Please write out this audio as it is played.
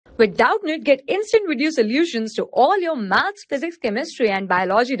With Doubtnut, get instant video solutions to all your maths, physics, chemistry, and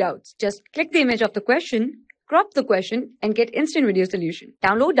biology doubts. Just click the image of the question, crop the question, and get instant video solution.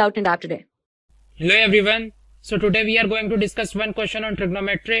 Download Doubtnut app today. Hello everyone. So today we are going to discuss one question on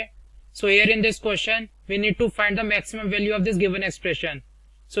trigonometry. So here in this question, we need to find the maximum value of this given expression.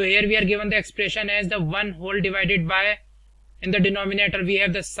 So here we are given the expression as the 1 whole divided by, in the denominator we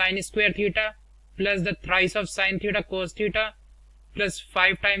have the sine square theta plus the thrice of sine theta cos theta plus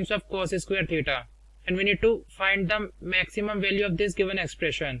 5 times of cos square theta, and we need to find the maximum value of this given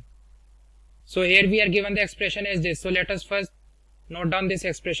expression. So here we are given the expression as this. So let us first note down this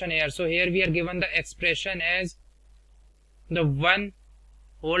expression here. So here we are given the expression as the 1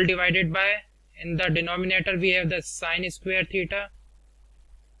 whole divided by, in the denominator we have the sine square theta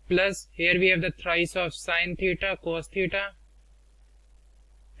plus here we have the thrice of sine theta cos theta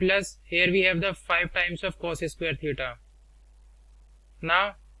plus here we have the 5 times of cos square theta.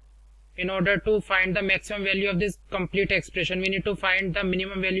 Now, in order to find the maximum value of this complete expression, we need to find the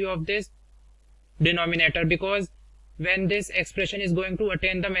minimum value of this denominator, because when this expression is going to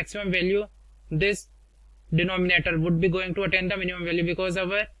attain the maximum value, this denominator would be going to attain the minimum value, because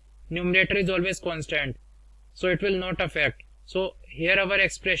our numerator is always constant, so it will not affect. So here our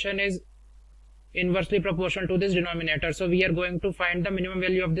expression is inversely proportional to this denominator. So we are going to find the minimum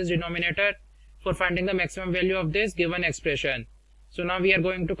value of this denominator for finding the maximum value of this given expression. So now we are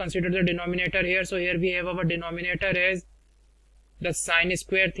going to consider the denominator here. So here we have our denominator as the sine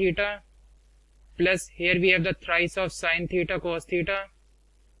square theta plus here we have the thrice of sine theta cos theta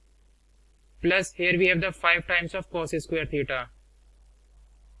plus here we have the 5 times of cos square theta.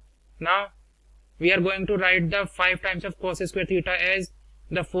 Now we are going to write the 5 times of cos square theta as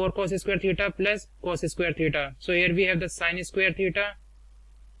the 4 cos square theta plus cos square theta. So here we have the sine square theta,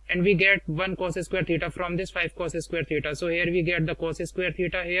 and we get 1 cos square theta from this 5 cos square theta. So here we get the cos square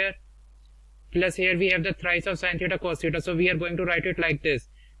theta here, plus here we have the thrice of sine theta cos theta. So we are going to write it like this.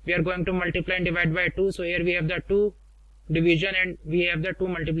 We are going to multiply and divide by 2. So here we have the 2 division and we have the 2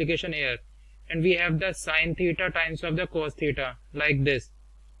 multiplication here. And we have the sine theta times of the cos theta like this.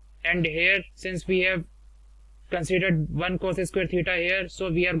 And here, since we have considered 1 cos square theta here, so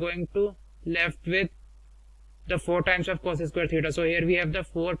we are going to left with the 4 times of cos square theta. So here we have the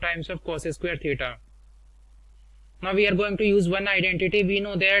 4 times of cos square theta. Now we are going to use one identity. We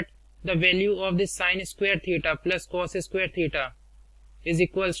know that the value of this sine square theta plus cos square theta is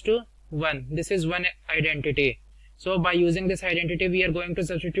equals to 1. This is one identity. So by using this identity, we are going to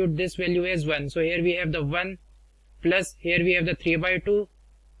substitute this value as 1. So here we have the 1 plus here we have the 3 by 2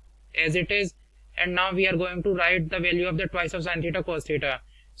 as it is. And now we are going to write the value of the twice of sine theta cos theta.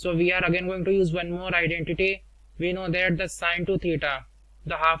 So we are again going to use one more identity. We know that the sine to theta,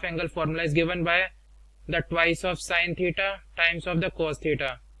 the half angle formula, is given by the twice of sine theta times of the cos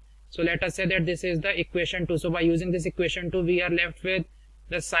theta. So let us say that this is the equation 2. So by using this equation 2, we are left with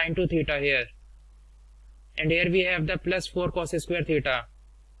the sine to theta here. And here we have the plus 4 cos square theta.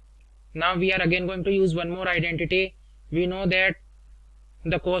 Now we are again going to use one more identity. We know that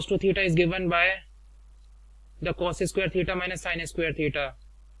the cos to theta is given by the cos square theta minus sine square theta.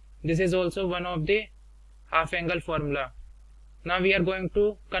 This is also one of the half angle formula. Now we are going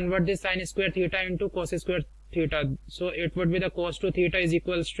to convert this sine square theta into cos square theta. So it would be the cos to theta is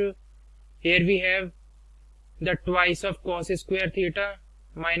equals to, here we have the twice of cos square theta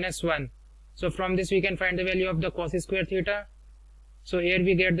minus 1. So from this we can find the value of the cos square theta. So here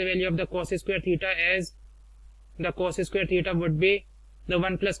we get the value of the cos square theta as the cos square theta would be the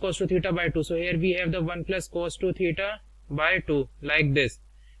 1 plus cos to theta by 2. So here we have the 1 plus cos to theta by 2 like this.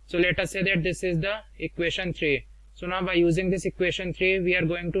 So let us say that this is the equation 3. So now by using this equation 3, we are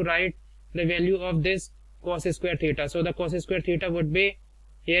going to write the value of this cos square theta. So the cos square theta would be,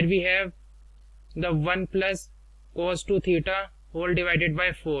 here we have the 1 plus cos to theta whole divided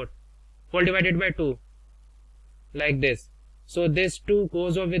by 4, whole divided by 2 like this. So this 2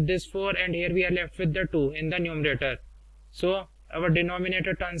 goes over with this 4, and here we are left with the 2 in the numerator. So our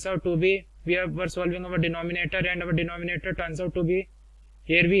denominator turns out to be, were solving our denominator, and our denominator turns out to be,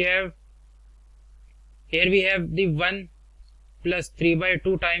 here we have the 1 plus 3 by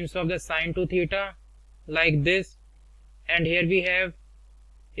 2 times of the sine to theta like this, and here we have,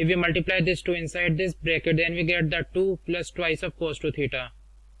 if we multiply this 2 inside this bracket, then we get the 2 plus twice of cos to theta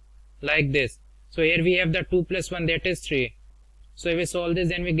like this. So here we have the 2 plus 1, that is 3. So if we solve this,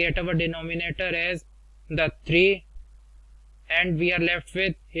 then we get our denominator as the 3, and we are left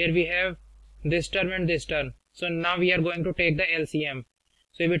with, here we have this term and this term. So now we are going to take the LCM.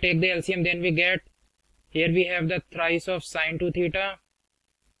 So if we take the LCM, then we get, here we have the thrice of sine to theta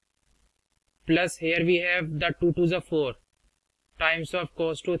plus here we have the 2 to the 4 times of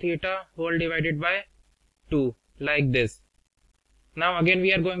cos 2 theta whole divided by 2, like this. Now again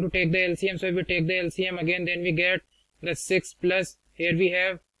we are going to take the LCM. So if we take the LCM again, then we get the 6 plus, here we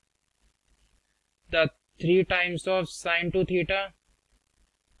have the 3 times of sin 2 theta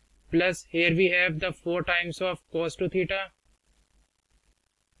plus here we have the 4 times of cos 2 theta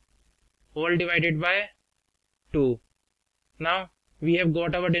whole divided by 2. Now we have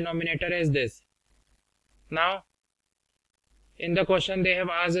got our denominator as this. Now in the question they have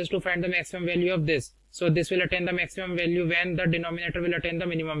asked us to find the maximum value of this. So this will attain the maximum value when the denominator will attain the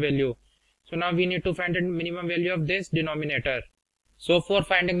minimum value. So now we need to find the minimum value of this denominator. So for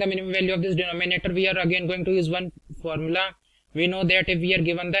finding the minimum value of this denominator, we are again going to use one formula. We know that if we are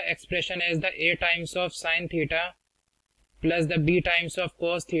given the expression as the a times of sin theta plus the b times of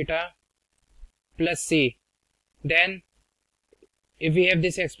cos theta plus c, then if we have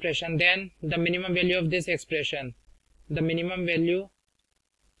this expression, then the minimum value of this expression, the minimum value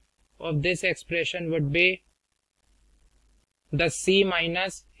of this expression would be the c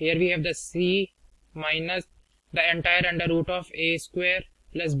minus, here we have the c minus the entire under root of a square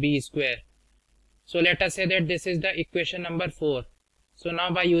plus b square. So let us say that this is the equation number 4. So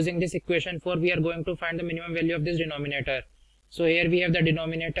now by using this equation 4, we are going to find the minimum value of this denominator. So here we have the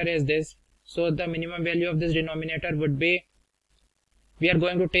denominator as this. So the minimum value of this denominator would be, we are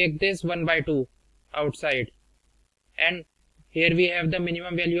going to take this 1 by 2 outside, and here we have the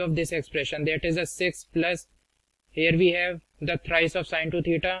minimum value of this expression, that is a 6 plus, here we have the thrice of sin 2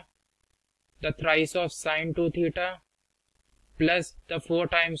 theta, the thrice of sin 2 theta plus the 4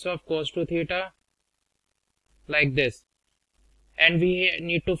 times of cos 2 theta, like this. And we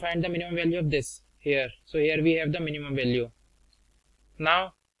need to find the minimum value of this here. So here we have the minimum value.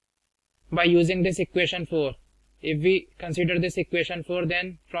 Now by using this equation 4, if we consider this equation 4,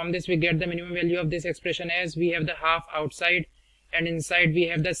 then from this we get the minimum value of this expression as we have the half outside and inside we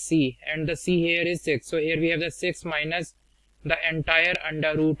have the c, and the c here is 6. So here we have the 6 minus the entire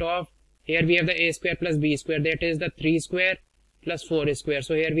under root of, here we have the a square plus b square, that is the 3 square plus 4 square.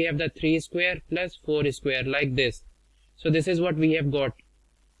 So here we have the 3 square plus 4 square, like this. So this is what we have got.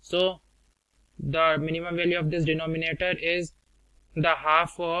 So the minimum value of this denominator is the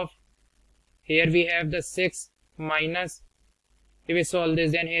half of, here we have the 6 minus, if we solve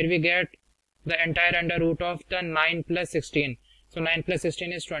this, then here we get the entire under root of the 9 plus 16. So 9 plus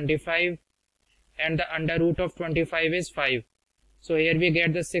 16 is 25 and the under root of 25 is 5. So here we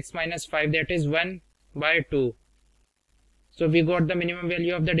get the 6 minus 5, that is 1 by 2. So we got the minimum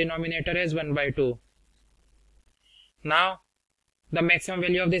value of the denominator as 1 by 2. Now the maximum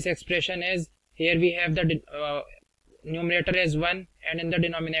value of this expression is, here we have the numerator as 1 and in the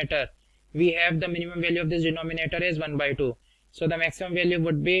denominator we have the minimum value of this denominator as 1 by 2. So the maximum value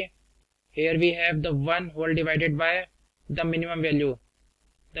would be, here we have the 1 whole divided by the minimum value.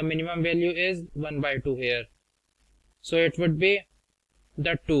 The minimum value is 1 by 2 here. So it would be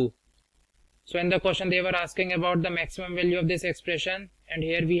the 2. So in the question they were asking about the maximum value of this expression, and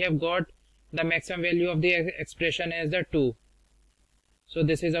here we have got the maximum value of the expression as the 2. So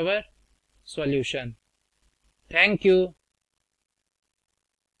this is our solution. Thank you.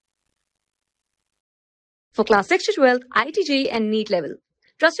 For class 6 to 12, IIT JEE and NEET level.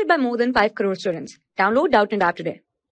 Trusted by more than 5 crore students. Download Doubtnut app today.